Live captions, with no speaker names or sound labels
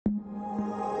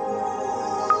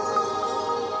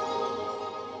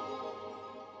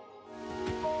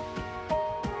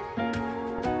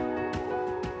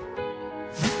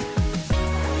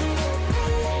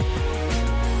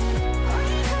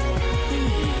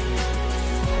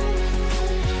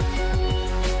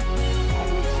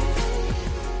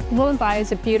Wollombi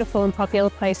is a beautiful and popular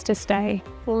place to stay.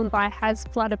 Wollombi has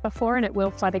flooded before and it will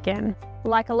flood again.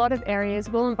 Like a lot of areas,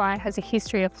 Wollombi has a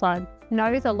history of flood.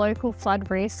 Know the local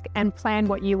flood risk and plan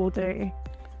what you will do.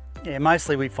 Yeah,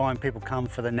 mostly we find people come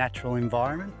for the natural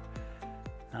environment,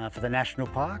 for the national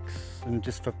parks and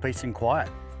just for peace and quiet,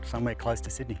 somewhere close to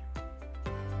Sydney.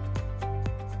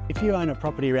 If you own a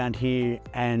property around here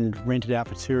and rent it out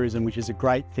for tourism, which is a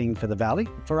great thing for the valley,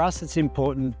 for us it's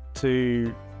important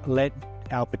to let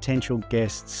our potential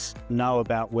guests know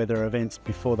about weather events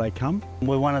before they come.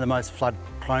 We're one of the most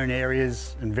flood-prone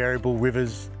areas and variable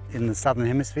rivers in the Southern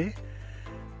Hemisphere,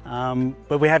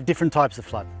 but we have different types of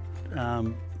flood.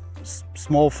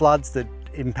 Small floods that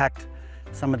impact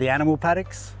some of the animal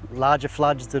paddocks, larger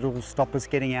floods that will stop us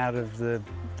getting out of the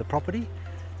property,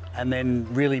 and then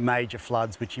really major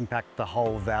floods which impact the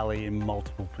whole valley in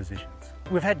multiple positions.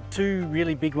 We've had two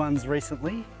really big ones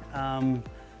recently.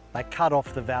 They cut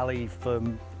off the valley for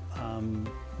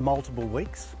multiple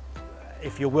weeks.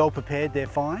 If you're well prepared, they're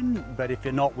fine, but if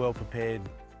you're not well prepared,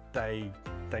 they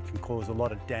can cause a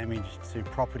lot of damage to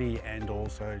property and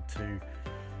also to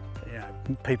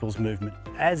people's movement.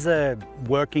 As a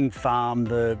working farm,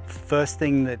 the first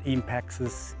thing that impacts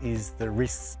us is the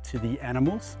risks to the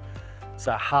animals.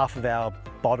 So half of our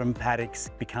bottom paddocks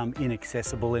become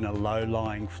inaccessible in a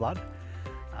low-lying flood.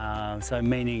 So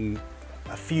meaning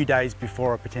a few days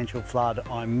before a potential flood,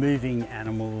 I'm moving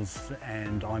animals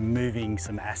and I'm moving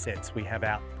some assets we have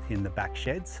out in the back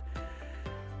sheds.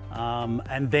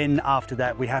 And then after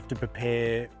that, we have to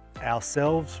prepare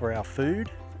ourselves for our food,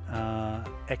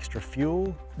 extra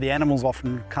fuel. The animals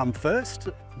often come first.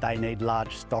 They need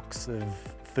large stocks of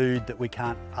food that we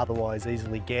can't otherwise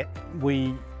easily get.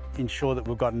 We ensure that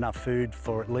we've got enough food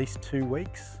for at least 2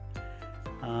 weeks.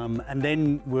 And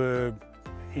then we're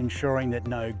ensuring that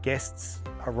no guests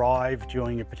arrive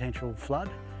during a potential flood.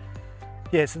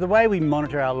 Yeah, so the way we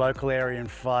monitor our local area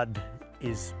and flood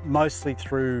is mostly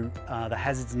through the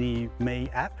Hazards Near Me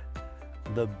app,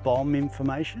 the BOM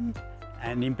information,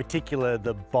 and in particular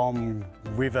the BOM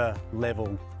river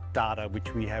level data,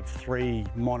 which we have 3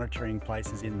 monitoring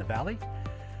places in the valley.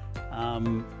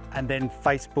 And then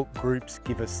Facebook groups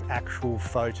give us actual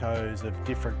photos of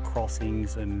different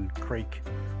crossings and creek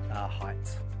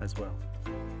heights as well.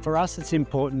 For us, it's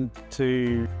important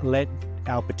to let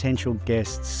our potential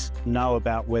guests know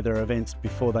about weather events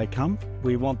before they come.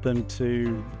 We want them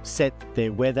to set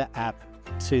their weather app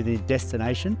to the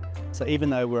destination. So even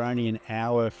though we're only an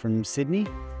hour from Sydney,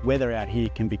 weather out here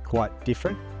can be quite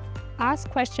different.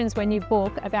 Ask questions when you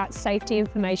book about safety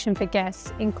information for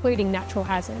guests, including natural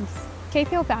hazards.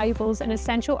 Keep your valuables and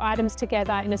essential items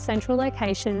together in a central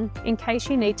location in case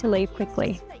you need to leave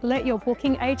quickly. Let your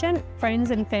booking agent,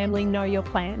 friends and family know your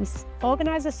plans.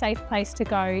 Organise a safe place to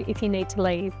go if you need to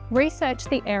leave. Research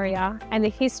the area and the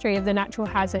history of the natural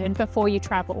hazard before you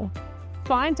travel.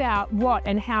 Find out what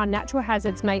and how natural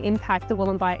hazards may impact the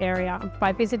Wollombi area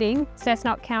by visiting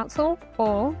Cessnock Council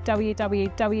or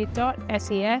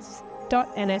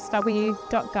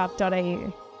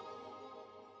www.ses.nsw.gov.au.